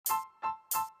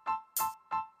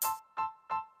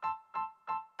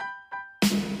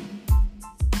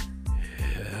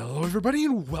everybody,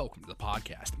 and welcome to the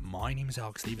podcast. My name is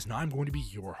Alex Davis, and I'm going to be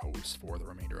your host for the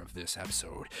remainder of this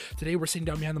episode. Today, we're sitting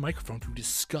down behind the microphone to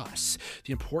discuss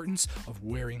the importance of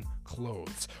wearing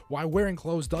clothes, why wearing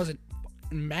clothes doesn't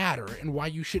matter, and why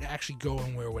you should actually go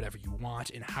and wear whatever you want,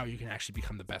 and how you can actually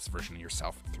become the best version of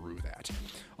yourself through that.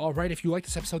 All right, if you like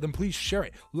this episode, then please share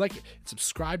it, like it, and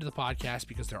subscribe to the podcast,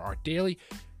 because there are daily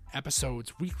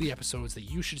episodes, weekly episodes that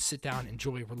you should sit down,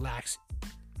 enjoy, relax.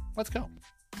 Let's go.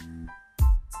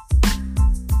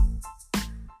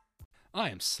 I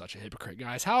am such a hypocrite,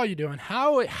 guys. How are you doing?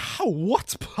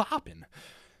 What's poppin'?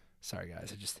 Sorry,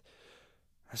 guys. I'm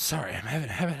having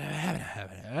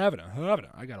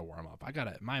I gotta warm up.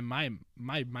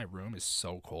 My room is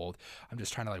so cold. I'm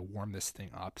just trying to warm this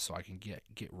thing up so I can get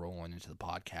rolling into the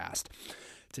podcast.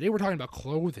 Today we're talking about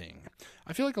clothing.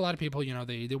 I feel like a lot of people,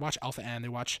 they watch Alpha M, they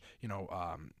watch,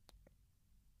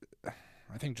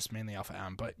 I think just mainly Alpha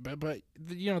M, but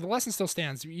the lesson still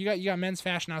stands. You got men's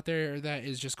fashion out there that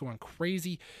is just going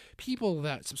crazy. People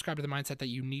that subscribe to the mindset that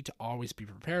you need to always be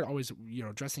prepared, always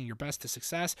dressing your best to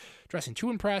success, dressing to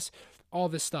impress, all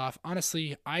this stuff.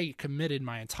 Honestly, I committed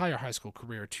my entire high school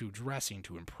career to dressing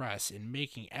to impress and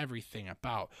making everything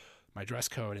about my dress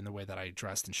code and the way that I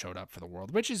dressed and showed up for the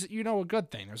world, which is, a good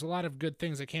thing. There's a lot of good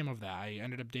things that came of that. I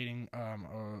ended up dating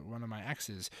one of my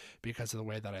exes because of the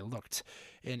way that I looked.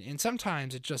 And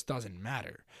sometimes it just doesn't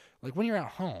matter. Like when you're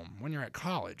at home, when you're at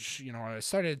college, I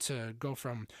started to go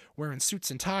from wearing suits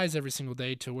and ties every single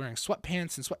day to wearing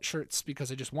sweatpants and sweatshirts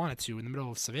because I just wanted to in the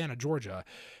middle of Savannah, Georgia.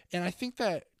 And I think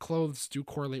that clothes do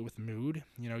correlate with mood.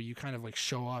 You kind of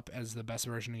show up as the best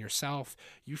version of yourself.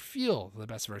 You feel the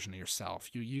best version of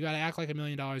yourself. You got to act like $1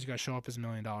 million. You got to show up as $1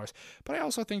 million. But I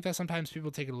also think that sometimes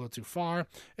people take it a little too far.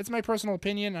 It's my personal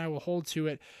opinion, and I will hold to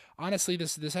it. Honestly,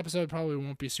 this episode probably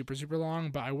won't be super, super long,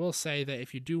 but I will say that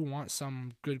if you do want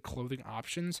some good clothing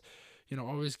options,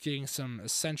 always getting some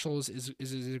essentials is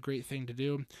a great thing to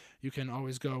do. You can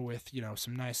always go with,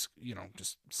 some nice,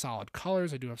 just solid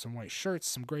colors. I do have some white shirts,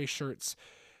 some gray shirts.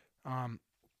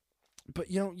 But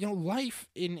life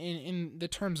in the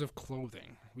terms of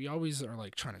clothing, we always are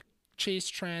trying to chase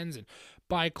trends and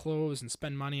buy clothes and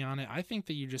spend money on it. I think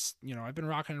that you just, I've been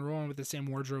rocking and rolling with the same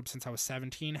wardrobe since I was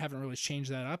 17. Haven't really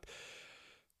changed that up.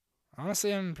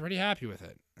 Honestly, I'm pretty happy with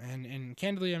it. And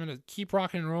candidly, I'm going to keep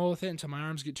rocking and roll with it until my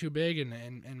arms get too big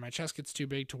and my chest gets too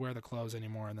big to wear the clothes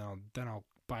anymore. And then I'll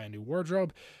buy a new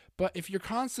wardrobe. But if you're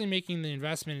constantly making the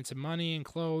investment into money and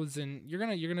clothes, and you're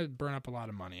gonna burn up a lot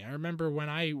of money. I remember when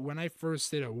I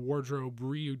first did a wardrobe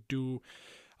redo.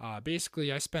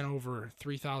 Basically, I spent over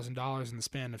 $3,000 in the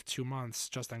span of 2 months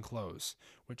just on clothes,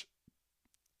 which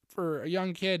for a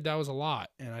young kid, that was a lot,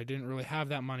 and I didn't really have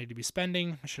that money to be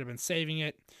spending. I should have been saving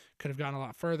it. Could have gone a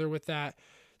lot further with that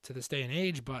to this day and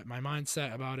age, but my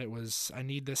mindset about it was I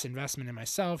need this investment in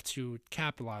myself to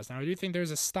capitalize. Now, I do think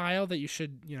there's a style that you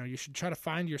should try to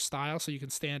find your style so you can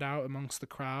stand out amongst the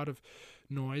crowd of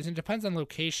noise. And it depends on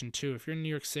location too. If you're in New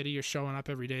York City, you're showing up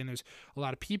every day and there's a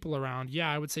lot of people around, yeah,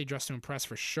 I would say dress to impress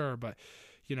for sure. But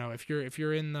if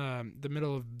you're in the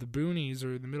middle of the boonies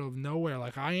or the middle of nowhere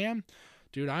like I am,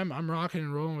 dude, I'm rocking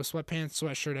and rolling with sweatpants,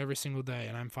 sweatshirt every single day,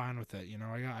 and I'm fine with it.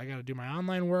 I got to do my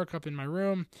online work up in my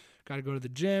room, got to go to the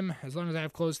gym. As long as I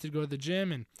have clothes to go to the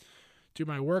gym and do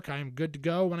my work, I am good to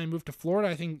go. When I move to Florida,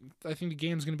 I think the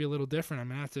game's going to be a little different. I'm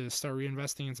going to have to start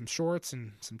reinvesting in some shorts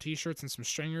and some t-shirts and some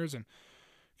stringers and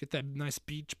get that nice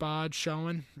beach bod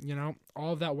showing,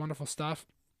 all of that wonderful stuff.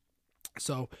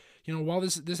 So, while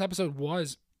this episode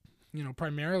was,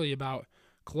 primarily about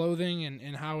clothing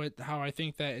and how I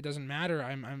think that it doesn't matter,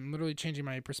 I'm literally changing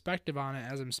my perspective on it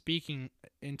as I'm speaking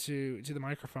into the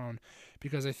microphone,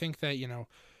 because I think that,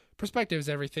 perspective is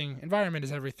everything, environment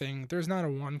is everything. There's not a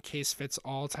one case fits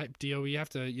all type deal. We have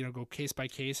to, go case by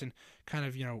case and kind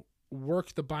of,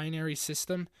 work the binary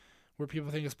system where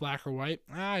people think it's black or white.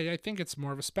 I think it's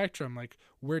more of a spectrum. Like,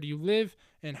 where do you live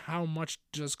and how much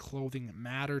does clothing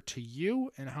matter to you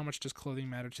and how much does clothing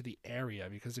matter to the area?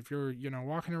 Because if you're,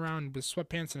 walking around with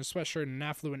sweatpants and a sweatshirt in an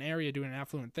affluent area doing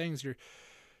affluent things, you're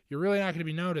really not going to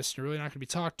be noticed. You're really not going to be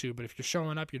talked to. But if you're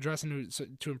showing up, you're dressing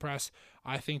to impress,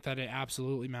 I think that it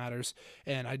absolutely matters.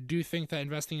 And I do think that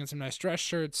investing in some nice dress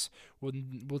shirts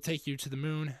will take you to the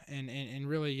moon and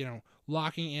really,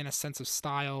 locking in a sense of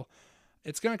style.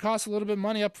 It's going to cost a little bit of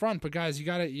money up front, but guys,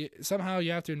 somehow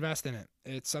you have to invest in it.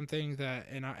 It's something that,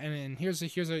 and here's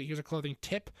a clothing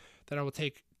tip that I will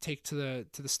take to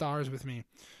the stars with me.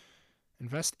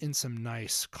 Invest in some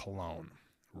nice cologne.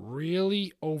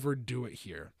 Really overdo it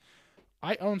here.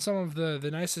 I own some of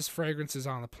the nicest fragrances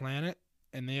on the planet,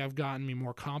 and they have gotten me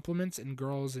more compliments and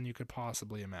girls than you could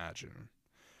possibly imagine.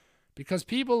 because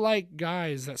people like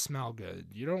guys that smell good.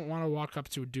 You don't want to walk up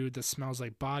to a dude that smells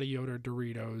like body odor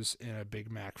Doritos and a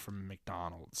Big Mac from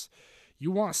McDonald's.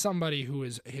 You want somebody who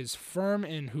is firm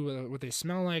and who what they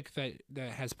smell like, that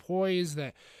has poise,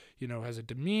 that has a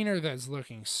demeanor that's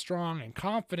looking strong and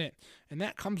confident, and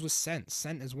that comes with scent.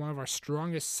 Scent is one of our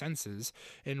strongest senses,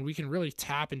 and we can really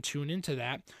tap and tune into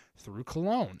that through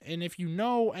cologne. And if you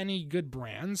know any good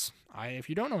brands, if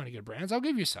you don't know any good brands, I'll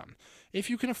give you some.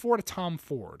 If you can afford a Tom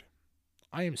Ford,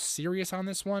 I am serious on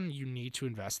this one, you need to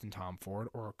invest in Tom Ford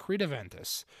or Creed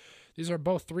Aventus. These are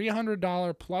both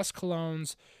 $300 plus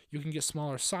colognes. You can get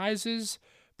smaller sizes,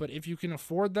 but if you can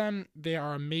afford them, they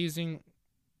are amazing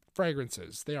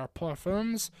fragrances. They are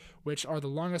parfums, which are the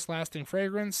longest lasting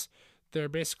fragrance. They're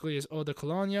basically is eau de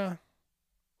cologne,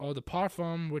 eau de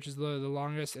parfum, which is the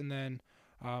longest, and then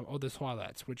eau de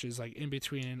toilette, which is like in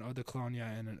between an eau de cologne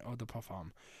and an eau de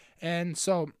parfum. And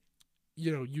so,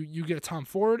 you get a Tom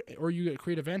Ford or you get a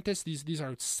Creed Aventus. These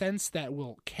are scents that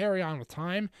will carry on with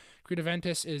time. Creed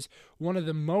Aventus is one of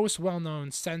the most well-known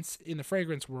scents in the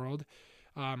fragrance world.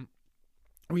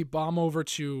 We bomb over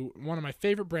to one of my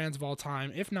favorite brands of all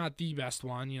time, if not the best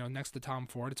one, next to Tom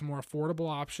Ford. It's a more affordable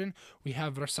option. We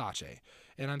have Versace.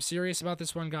 And I'm serious about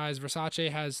this one, guys.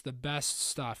 Versace has the best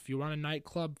stuff. You want a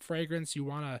nightclub fragrance, you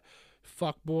want a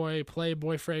fuckboy,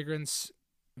 playboy fragrance,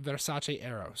 Versace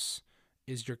Eros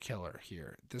is your killer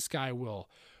here. This guy will,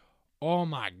 oh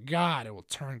my God, it will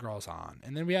turn girls on.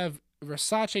 And then we have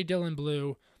Versace Dylan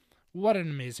Blue. What an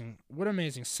amazing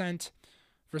scent.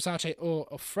 Versace Eau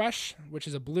Fresh, which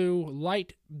is a blue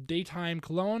light daytime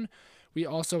cologne. We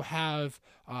also have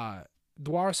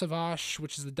Noir Sauvage,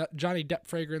 which is the Johnny Depp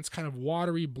fragrance, kind of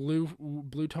watery blue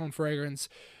tone fragrance.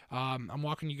 I'm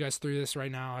walking you guys through this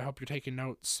right now. I hope you're taking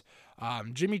notes.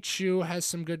 Jimmy Choo has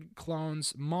some good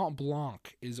clones. Mont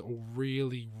Blanc is a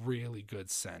really, really good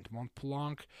scent. Mont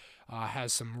Blanc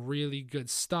has some really good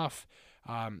stuff.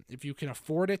 If you can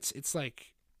afford it, it's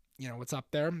like, what's up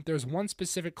there. There's one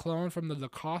specific cologne from the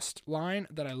Lacoste line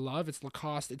that I love. It's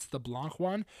Lacoste. It's the Blanc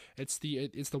one. It's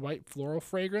the white floral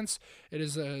fragrance. It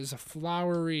is a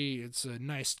flowery, it's a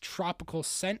nice tropical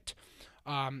scent.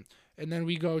 And then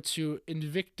we go to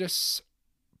Invictus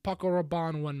Paco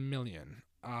Rabanne 1 million.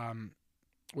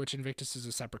 Which Invictus is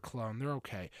a separate cologne. They're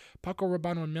okay. Paco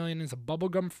Rabanne 1 million is a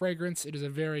bubblegum fragrance. It is a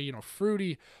very,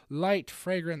 fruity, light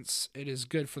fragrance. It is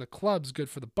good for the clubs, good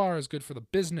for the bars, good for the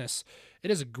business.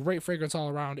 It is a great fragrance all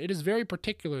around. It is very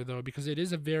particular, though, because it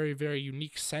is a very, very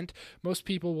unique scent. Most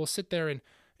people will sit there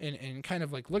and kind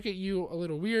of like look at you a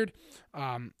little weird.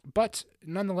 But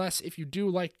nonetheless, if you do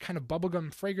like kind of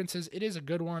bubblegum fragrances, it is a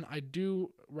good one. I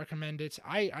do recommend it.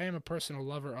 I am a personal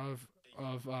lover of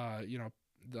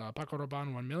the Paco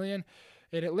Rabanne 1 million,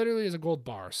 and it literally is a gold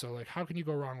bar. So like, how can you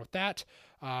go wrong with that?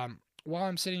 While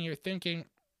I'm sitting here thinking,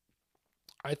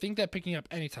 I think that picking up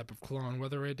any type of cologne,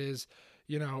 whether it is,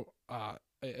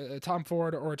 a Tom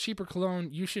Ford or a cheaper cologne,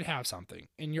 you should have something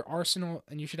in your arsenal,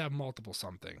 and you should have multiple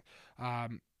something.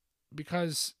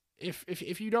 Because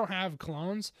if you don't have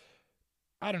colognes,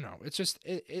 I don't know. It's just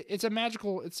it's a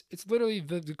magical. It's literally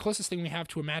the closest thing we have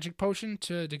to a magic potion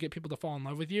to get people to fall in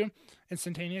love with you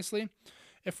instantaneously.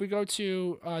 If we go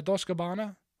to Dolce &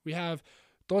 Gabbana, we have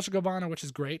Dolce & Gabbana, which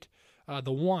is great.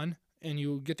 The one, and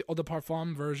you get the Eau de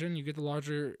Parfum version. You get the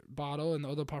larger bottle and the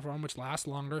Eau de Parfum, which lasts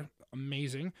longer.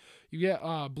 Amazing. You get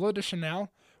Bleu de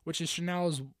Chanel, which is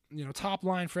Chanel's top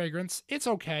line fragrance. It's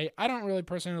okay. I don't really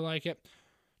personally like it.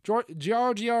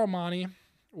 Giorgio Armani,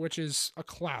 which is a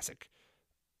classic.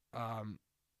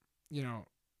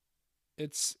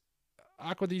 It's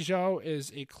Acqua di Gio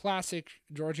is a classic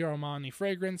Giorgio Armani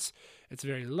fragrance. It's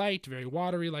very light, very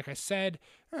watery, like I said.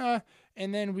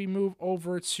 And then we move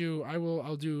over to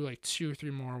I'll do like 2 or 3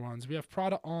 more ones. We have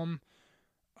Prada Homme,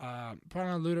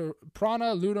 Prana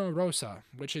Luna Rosa,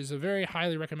 which is a very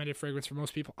highly recommended fragrance for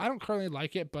most people. I don't currently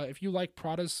like it, but if you like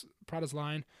Prada's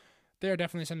line, they're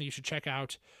definitely something you should check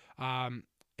out. And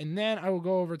then I will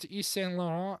go over to Yves Saint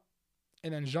Laurent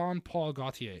and then Jean Paul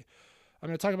Gaultier. I'm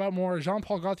going to talk about more Jean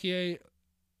Paul Gaultier.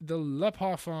 The Le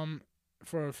Parfum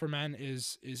for men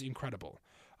is incredible.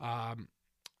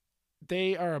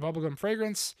 They are a bubblegum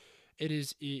fragrance. It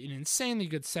is an insanely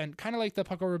good scent, kind of like the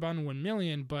Paco Rabanne 1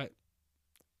 million, but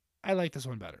I like this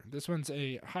one better. This one's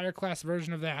a higher class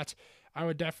version of that. I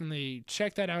would definitely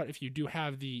check that out if you do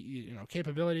have the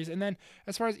capabilities. And then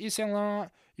as far as Yves Saint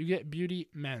Laurent, you get Beauty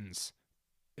Men's.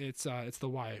 It's the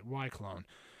Y cologne.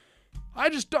 I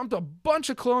just dumped a bunch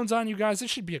of clones on you guys.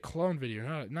 This should be a clone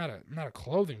video, not a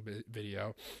clothing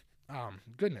video.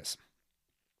 Goodness.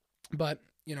 But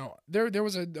there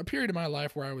was a period of my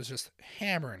life where I was just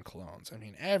hammering colognes. I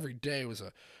mean, every day was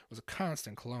a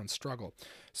constant cologne struggle.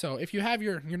 So if you have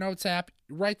your notes app,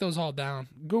 write those all down,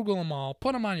 Google them all,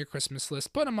 put them on your Christmas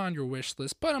list, put them on your wish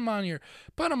list, put them on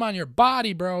your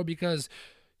body, bro, because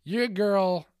your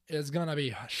girl is gonna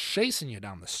be chasing you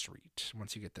down the street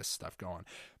once you get this stuff going.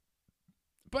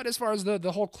 But as far as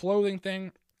the whole clothing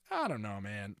thing, I don't know,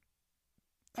 man.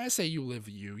 I say you live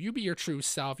you. You be your true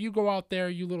self. You go out there,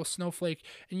 you little snowflake,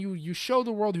 and you show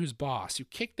the world who's boss. You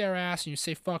kick their ass and you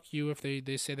say fuck you if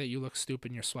they say that you look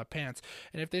stupid in your sweatpants.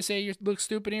 And if they say you look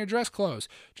stupid in your dress clothes,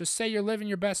 just say you're living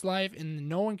your best life and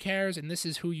no one cares and this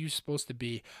is who you're supposed to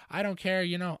be. I don't care,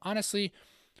 honestly,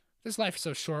 this life is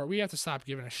so short. We have to stop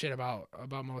giving a shit about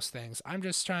most things. I'm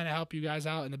just trying to help you guys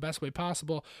out in the best way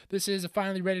possible. This is a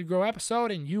Finally Ready to Grow episode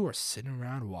and you are sitting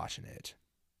around watching it.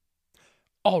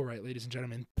 All right, ladies and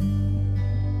gentlemen.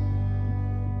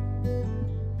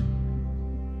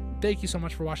 Thank you so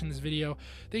much for watching this video.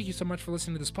 Thank you so much for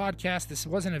listening to this podcast. This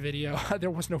wasn't a video.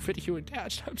 There was no video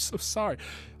attached. I'm so sorry.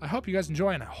 I hope you guys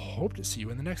enjoy, and I hope to see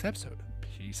you in the next episode.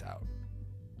 Peace out.